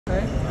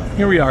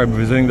Here we are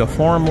visiting the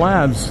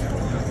Formlabs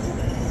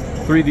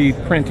 3D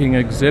printing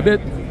exhibit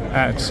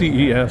at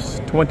CES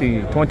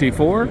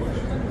 2024.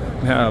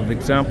 We have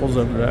examples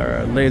of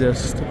their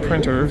latest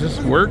printers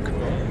work.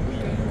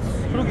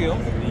 그러게요.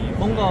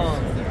 뭔가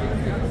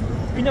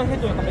그냥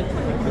해도 약간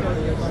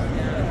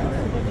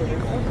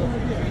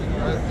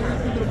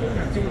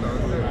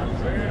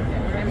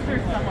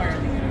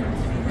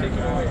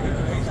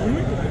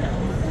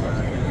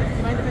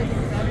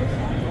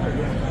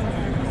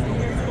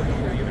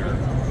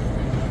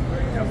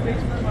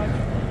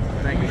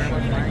Thank you very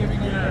much, Frank.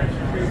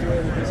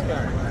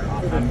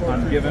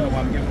 I'm giving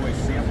away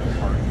sample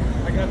parts.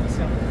 I got the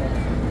sample.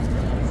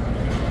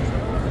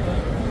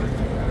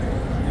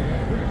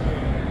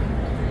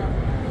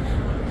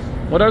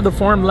 What are the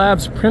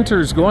Formlabs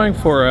printers going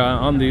for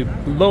on the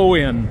low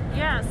end?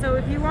 Yeah, so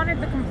if you wanted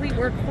the complete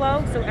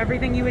workflow, so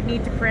everything you would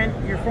need to print,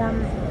 your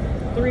Form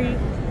 3,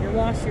 your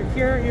wash, your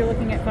cure, you're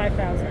looking at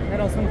 $5,000. That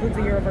also includes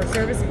a year of our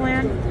service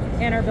plan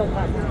and our build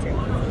platform too.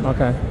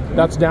 Okay,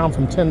 that's down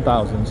from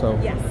 10,000. So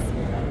yes,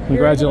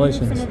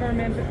 congratulations. We were able to do some of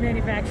our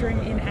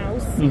manufacturing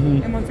in-house,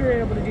 and once we were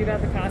able to do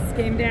that, the costs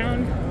came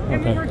down,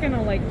 and we weren't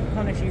gonna like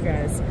punish you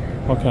guys.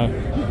 Okay,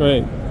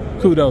 great,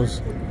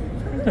 kudos.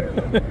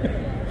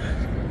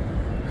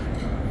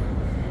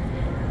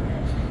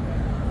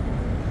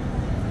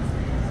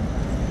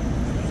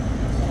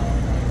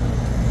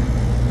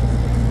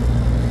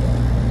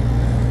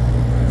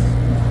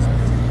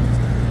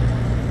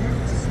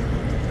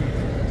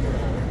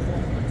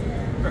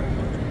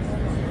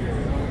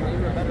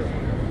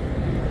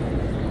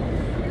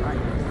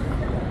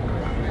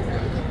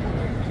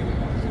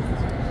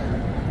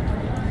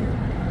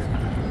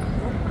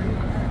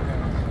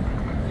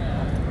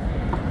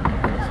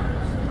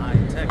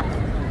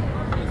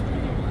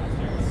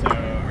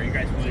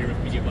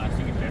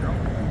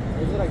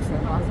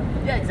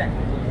 Yeah, exactly.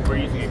 We're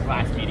using a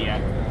glass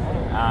media.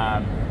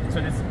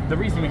 The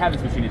reason we have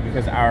this machine is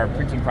because our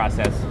printing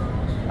process,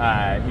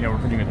 we're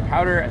printing with the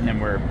powder, and then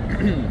we're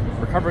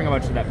recovering a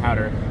bunch of that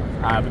powder.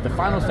 But the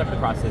final step of the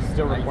process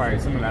still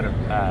requires some amount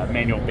of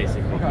manual,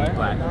 basically,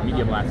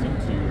 media blasting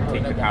to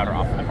take the powder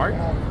off of the part.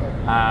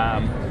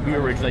 We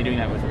were originally doing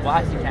that with a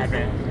blasting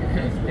cabinet.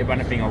 It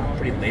wound up being a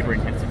pretty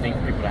labor-intensive thing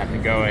for people to have to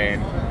go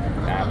in.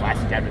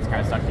 Blasting cabinets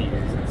kind of suck to use,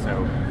 and so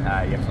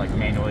you have to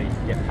manually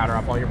get the powder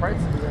off all your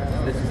parts.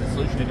 This is a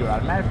solution to do it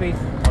automatically.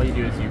 All you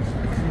do is you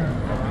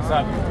open this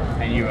up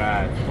and you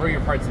throw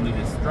your parts into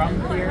this drum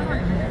here.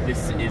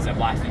 This is a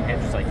blasting head,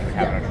 just like you would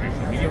have on a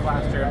traditional media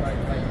blaster.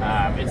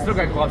 It's still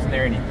got gloves in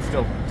there, and you can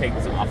still take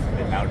this off of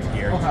the mount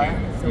here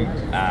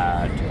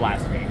to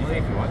blast manually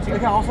if you want to. It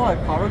can also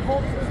powder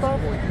coat stuff?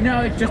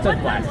 No, it just does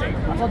blasting.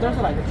 I thought there's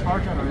a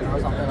charger on it or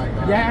something like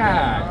that.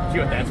 Yeah. Do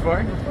you know what that's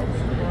for?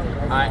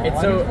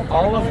 It's so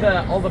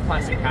all the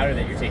plastic powder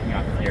that you're taking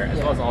off of here, as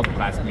well as all the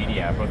glass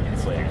media, both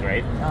insulators,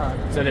 right?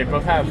 So they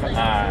both have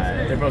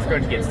they're both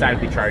going to get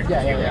statically charged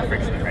to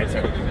friction, right?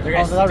 So they're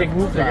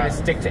going to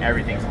stick to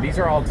everything. So these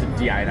are all to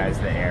deionize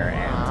the air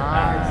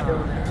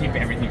and keep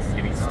everything from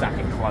getting stuck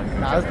and clung.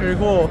 That's pretty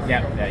cool.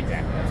 Yeah,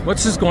 exactly.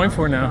 What's this going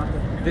for now?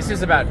 This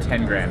is about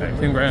 10 grand.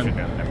 10 grand. I should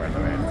know the number.